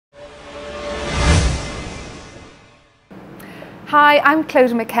Hi, I'm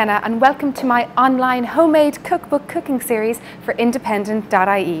Clodagh McKenna and welcome to my online homemade cookbook cooking series for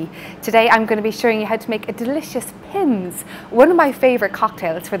Independent.ie. Today I'm going to be showing you how to make a delicious Pimms, one of my favourite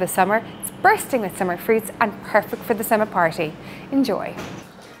cocktails for the summer. It's bursting with summer fruits and perfect for the summer party. Enjoy!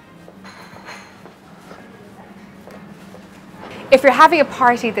 If you're having a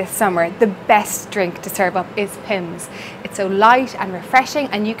party this summer, the best drink to serve up is Pimms. It's so light and refreshing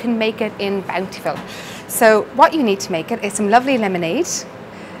and you can make it in Bountiful. So what you need to make it is some lovely lemonade,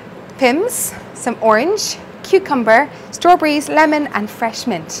 Pimms, some orange, cucumber, strawberries, lemon and fresh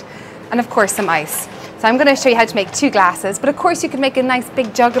mint. And of course some ice. So I'm going to show you how to make 2 glasses, but of course you can make a nice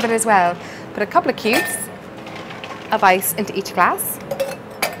big jug of it as well. Put a couple of cubes of ice into each glass.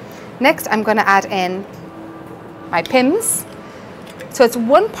 Next I'm going to add in my Pimms. So it's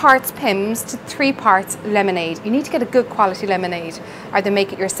 1 part Pimms to 3 parts lemonade. You need to get a good quality lemonade. Either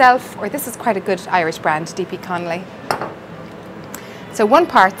make it yourself, or this is quite a good Irish brand, D.P. Connolly. So 1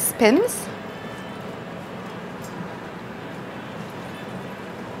 part Pimms.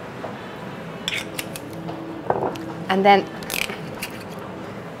 And then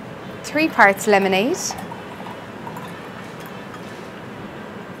 3 parts lemonade.